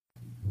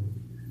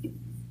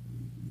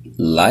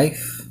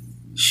Life,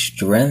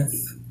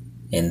 Strength,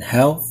 and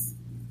Health,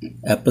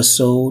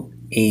 Episode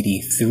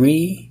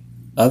 83,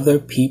 Other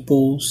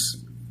People's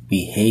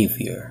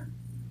Behavior.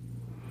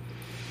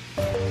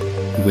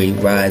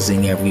 Great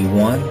rising,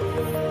 everyone.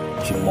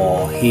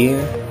 Jamal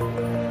here,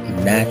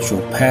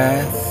 Natural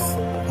Path,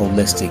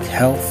 Holistic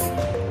Health,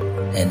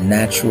 and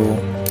Natural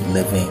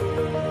Living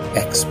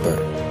Expert.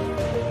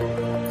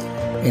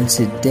 And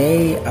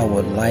today I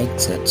would like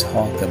to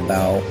talk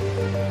about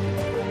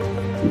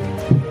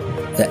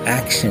the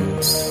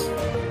actions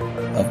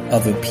of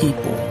other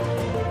people.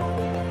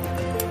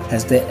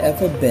 Has there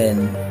ever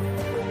been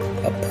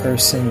a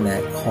person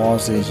that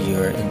causes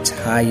your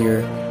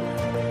entire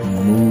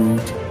mood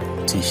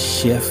to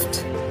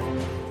shift?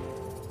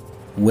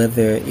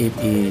 Whether it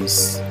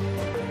is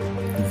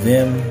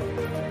them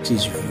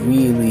just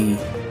really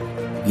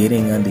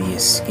getting under your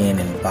skin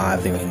and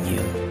bothering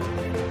you.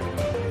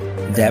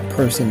 That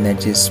person that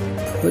just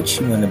puts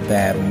you in a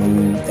bad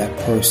mood. That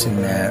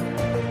person that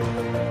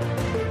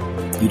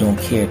you don't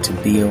care to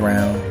be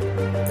around.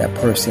 That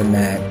person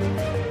that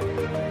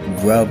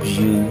rubs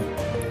you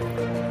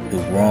the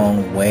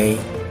wrong way.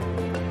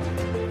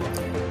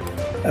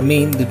 I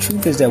mean, the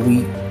truth is that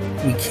we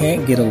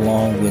can't get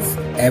along with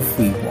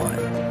everyone,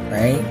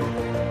 right?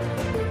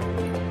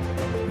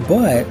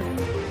 But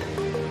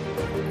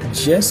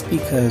just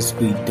because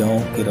we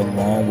don't get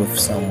along with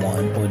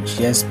someone, or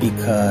just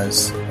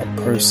because a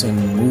person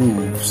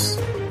moves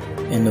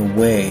in a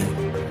way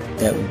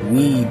that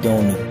we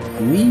don't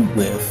agree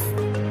with,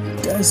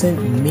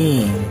 doesn't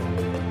mean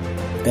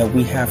that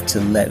we have to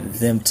let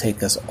them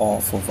take us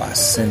off of our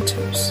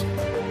centers.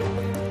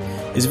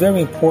 It's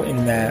very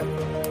important that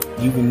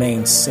you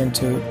remain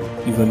centered,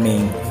 you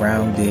remain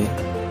grounded,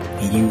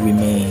 and you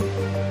remain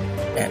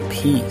at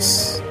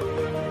peace.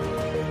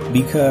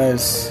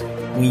 Because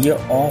when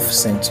you're off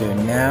center,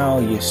 now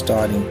you're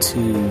starting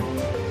to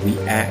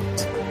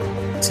react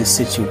to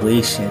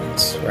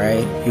situations,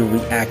 right? You're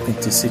reacting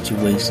to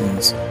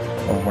situations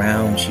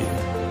around you.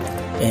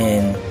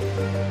 And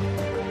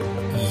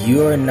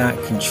you're not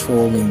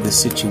controlling the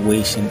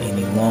situation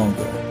any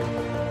longer.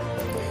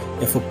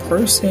 If a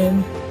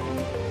person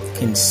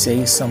can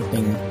say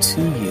something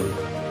to you,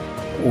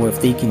 or if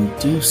they can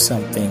do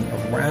something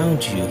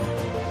around you,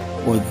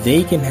 or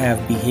they can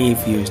have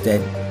behaviors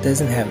that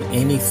doesn't have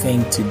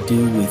anything to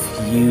do with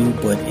you,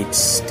 but it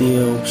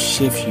still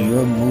shifts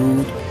your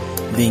mood,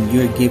 then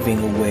you're giving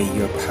away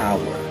your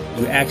power.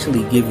 You're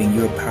actually giving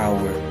your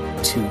power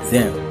to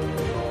them.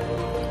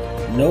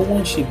 No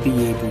one should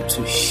be able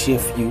to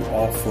shift you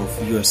off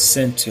of your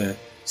center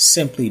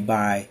simply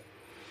by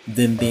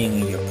them being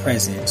in your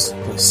presence,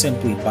 or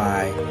simply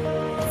by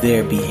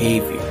their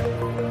behavior,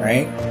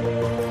 right?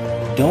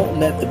 Don't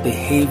let the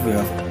behavior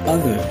of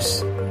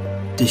others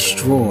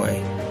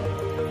destroy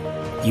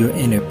your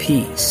inner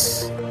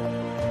peace.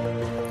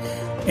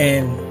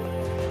 And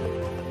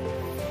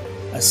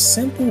a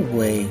simple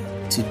way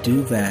to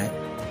do that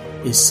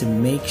is to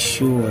make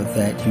sure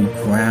that you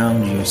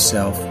ground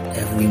yourself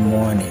every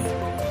morning.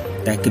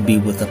 That could be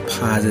with a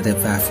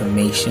positive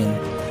affirmation.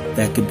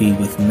 That could be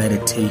with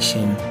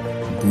meditation,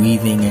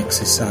 breathing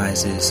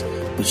exercises.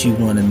 But you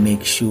want to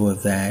make sure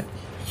that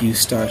you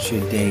start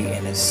your day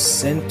in a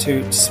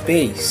centered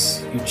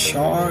space. You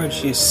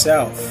charge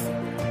yourself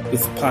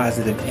with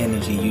positive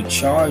energy. You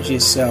charge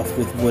yourself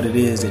with what it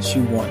is that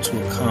you want to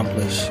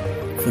accomplish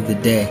for the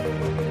day.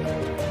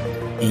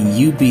 And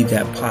you be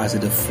that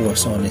positive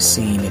force on the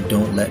scene, and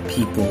don't let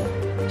people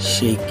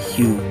shake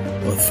you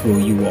or throw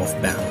you off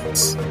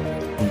balance.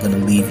 I'm going to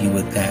leave you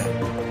with that.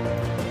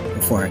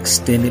 And for our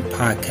extended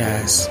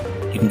podcast,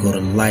 you can go to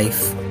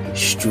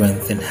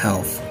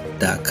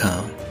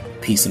lifestrengthandhealth.com.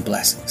 Peace and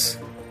blessings.